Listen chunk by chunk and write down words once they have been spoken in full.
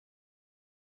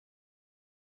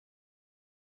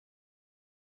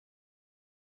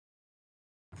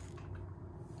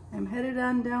I'm headed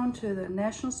on down to the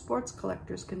National Sports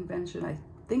Collectors Convention. I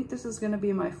think this is going to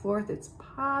be my 4th. It's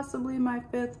possibly my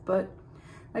 5th, but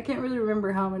I can't really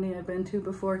remember how many I've been to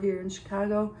before here in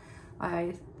Chicago.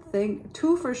 I think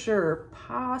 2 for sure,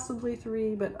 possibly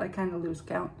 3, but I kind of lose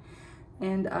count.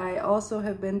 And I also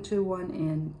have been to one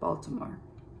in Baltimore.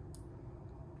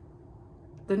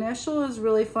 The National is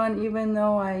really fun, even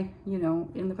though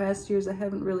in the past years I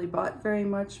haven't really bought very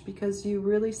much, because you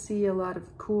really see a lot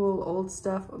of cool old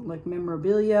stuff like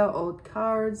memorabilia, old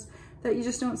cards that you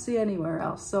just don't see anywhere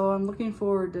else. So I'm looking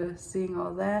forward to seeing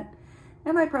all that.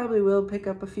 And I probably will pick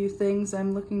up a few things.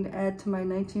 I'm looking to add to my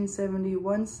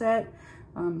 1971 set.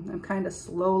 I'm kind of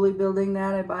slowly building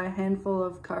that. I buy a handful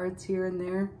of cards here and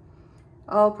there.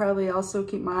 I'll probably also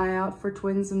keep my eye out for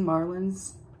Twins and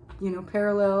Marlins,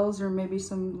 parallels, or maybe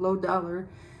some low dollar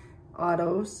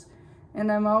autos.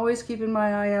 And I'm always keeping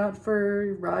my eye out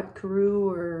for Rod Carew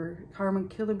or Harmon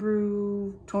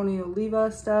Killebrew, Tony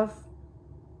Oliva stuff.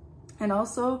 And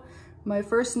also, my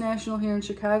first National here in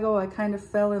Chicago, I kind of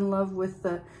fell in love with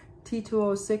the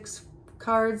T206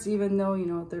 cards, even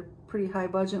though, they're pretty high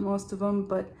budget, most of them.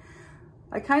 But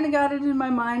I kind of got it in my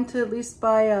mind to at least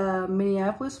buy a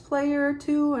Minneapolis player or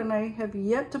 2, and I have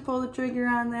yet to pull the trigger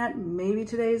on that. Maybe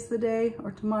today's the day,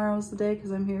 or tomorrow's the day,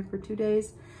 because I'm here for 2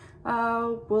 days.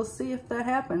 We'll see if that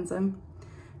happens.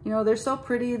 They're so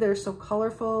pretty, they're so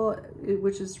colorful,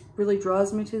 which really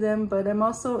draws me to them, but I'm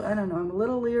also, I don't know, I'm a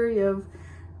little leery of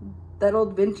that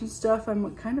old vintage stuff.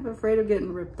 I'm kind of afraid of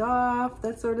getting ripped off,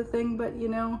 that sort of thing, but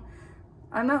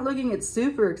I'm not looking at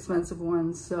super expensive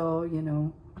ones,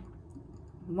 so,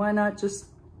 why not just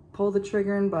pull the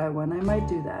trigger and buy one? I might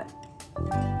do that.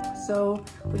 So,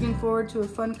 looking forward to a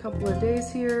fun couple of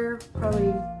days here,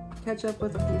 probably catch up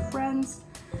with a few friends,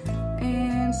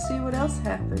 and see what else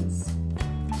happens.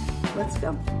 Let's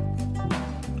go.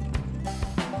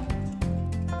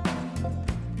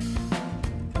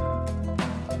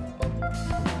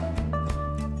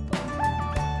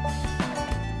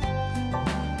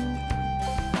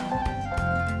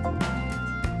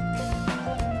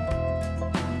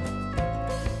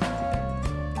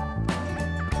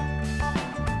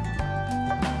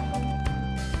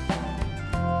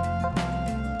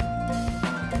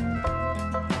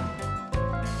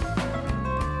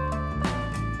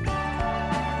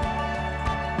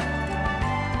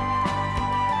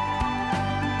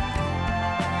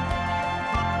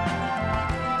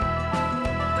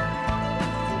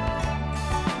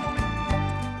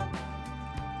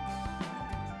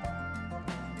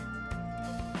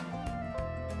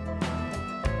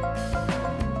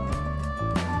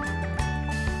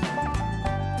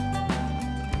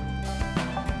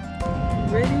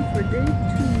 Ready for day 2.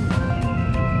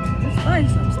 Let's buy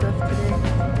some stuff today.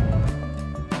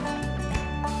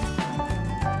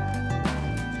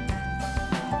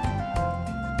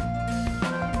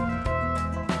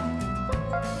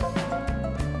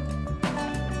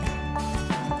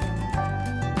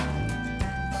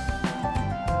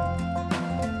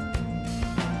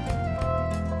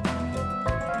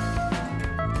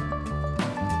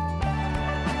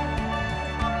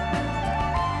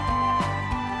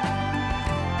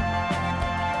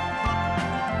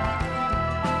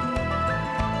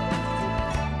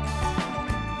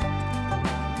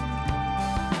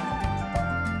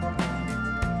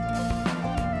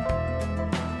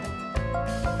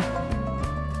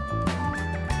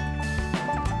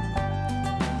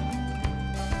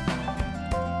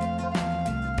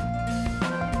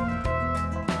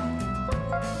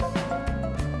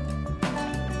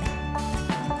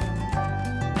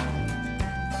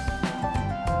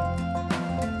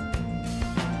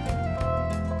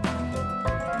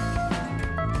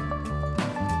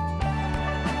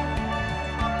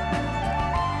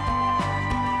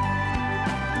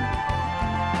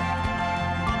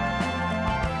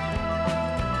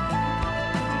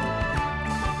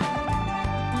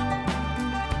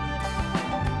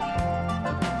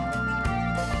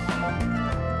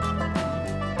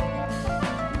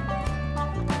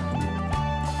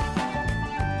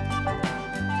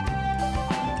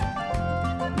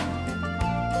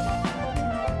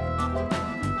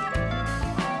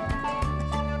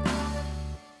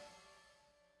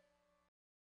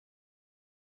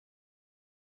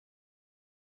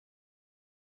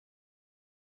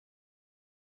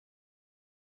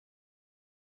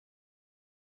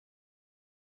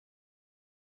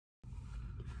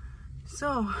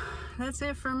 So that's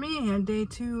it for me on day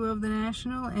 2 of the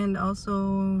National, and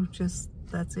also just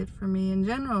that's it for me in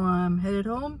general. I'm headed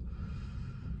home.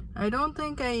 I don't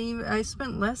think I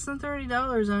spent less than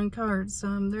 $30 on cards.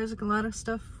 There's a lot of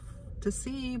stuff to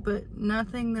see, but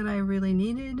nothing that I really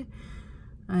needed.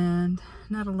 and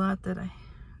not a lot that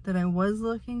I was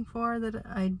looking for that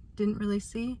I didn't really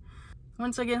see.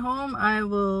 Once I get home, I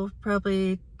will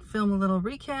probably film a little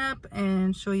recap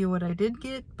and show you what I did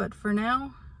get, but for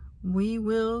now, we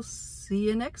will see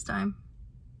you next time.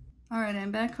 All right,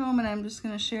 I'm back home and I'm just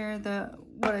gonna share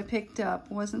what I picked up.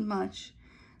 It wasn't much.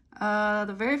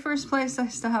 The very first place I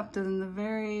stopped in, the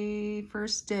very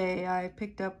first day, I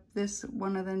picked up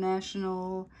one of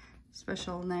the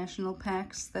special national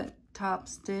packs that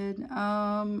Tops did,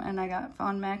 and I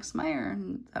found Max Meyer,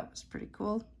 and that was pretty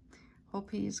cool. Hope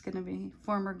he's gonna be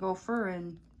former Gopher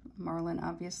and Marlin,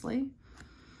 obviously.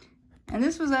 And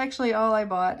this was actually all I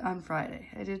bought on Friday.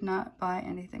 I did not buy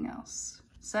anything else.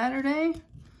 Saturday,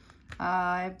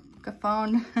 I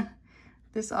found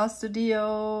this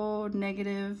Astudillo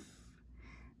negative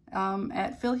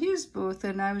at Phil Hughes' booth,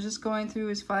 and I was just going through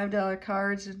his $5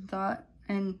 cards and thought,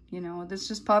 and you know, this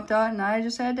just popped out and I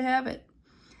just had to have it.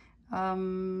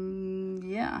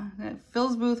 Yeah,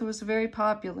 Phil's booth was very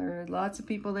popular. Lots of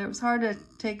people there. It was hard to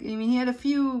take. I mean, he had a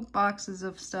few boxes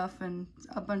of stuff and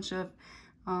a bunch of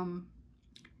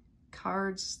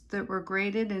cards that were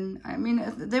graded, and I mean,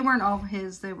 they weren't all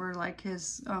his. They were like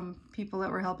his people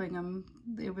that were helping him.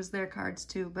 It was their cards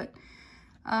too. But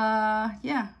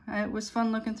yeah, it was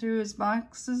fun looking through his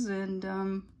boxes,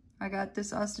 and I got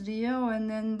this Astudillo and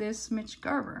then this Mitch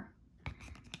Garver.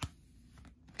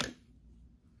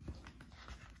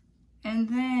 And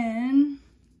then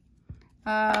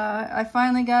I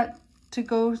finally got to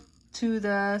go to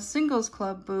the Singles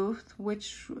Club booth,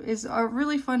 which is a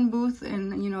really fun booth,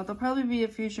 and you know, there'll probably be a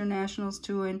future nationals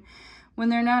too, and when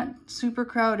they're not super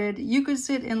crowded, you could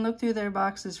sit and look through their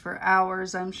boxes for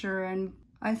hours, I'm sure. And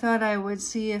I thought I would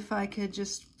see if I could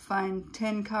just find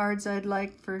 10 cards I'd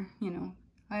like for, you know,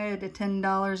 I had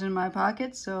 $10 in my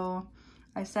pocket, so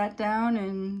I sat down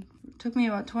and it took me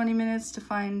about 20 minutes to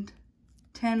find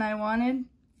 10 I wanted.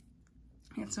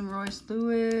 I had some Royce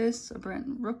Lewis, a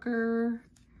Brent Rooker,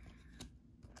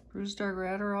 Brusdar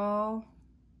Graterol.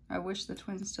 I wish the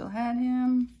Twins still had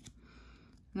him.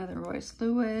 Another Royce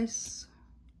Lewis,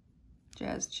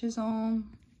 Jazz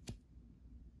Chisholm,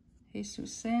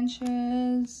 Jesus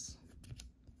Sanchez,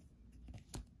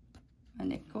 a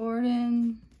Nick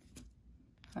Gordon,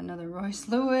 another Royce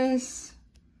Lewis,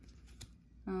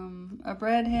 a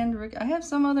Brad Hand rookie. I have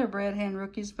some other Brad Hand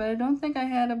rookies, but I don't think I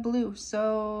had a blue,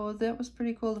 so that was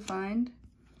pretty cool to find.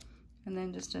 And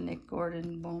then just a Nick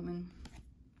Gordon Bowman.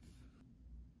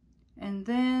 And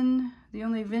then the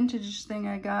only vintage thing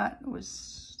I got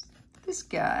was this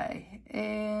guy.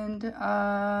 And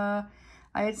I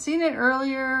had seen it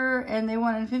earlier and they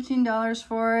wanted $15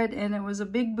 for it, and it was a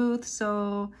big booth,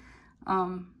 so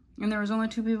and there was only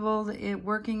 2 people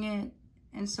working it,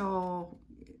 and so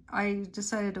I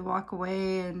decided to walk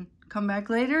away and come back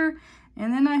later.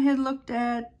 And then I had looked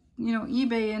at, you know,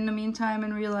 eBay in the meantime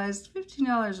and realized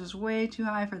 $15 was way too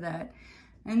high for that.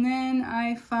 And then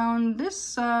I found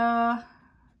this,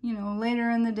 you know, later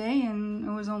in the day, and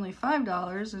it was only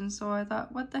 $5, and so I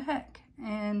thought, what the heck?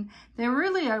 And they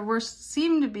really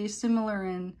seemed to be similar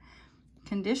in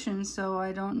condition, so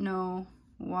I don't know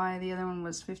why the other one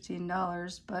was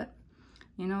 $15, but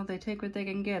you know, they take what they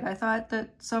can get. I thought that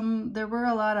there were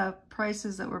a lot of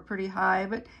prices that were pretty high,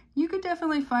 but you could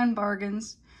definitely find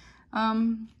bargains.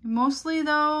 Mostly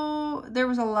though, there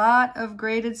was a lot of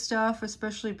graded stuff,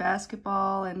 especially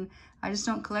basketball, and I just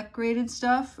don't collect graded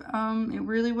stuff. It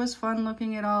really was fun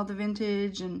looking at all the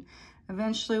vintage, and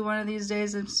eventually one of these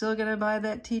days I'm still gonna buy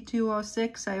that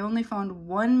T206. I only found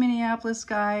one Minneapolis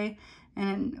guy,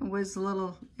 and it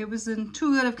was in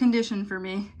too good of condition for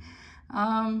me.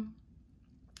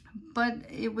 But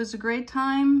it was a great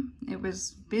time. It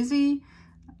was busy.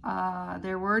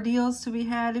 There were deals to be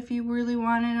had if you really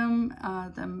wanted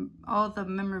them. All the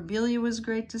memorabilia was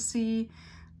great to see.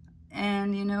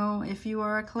 And, you know, if you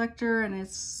are a collector and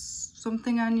it's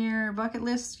something on your bucket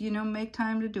list, you know, make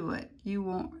time to do it. You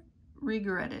won't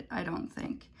regret it, I don't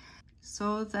think.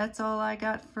 So that's all I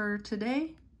got for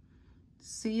today.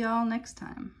 See y'all next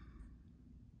time.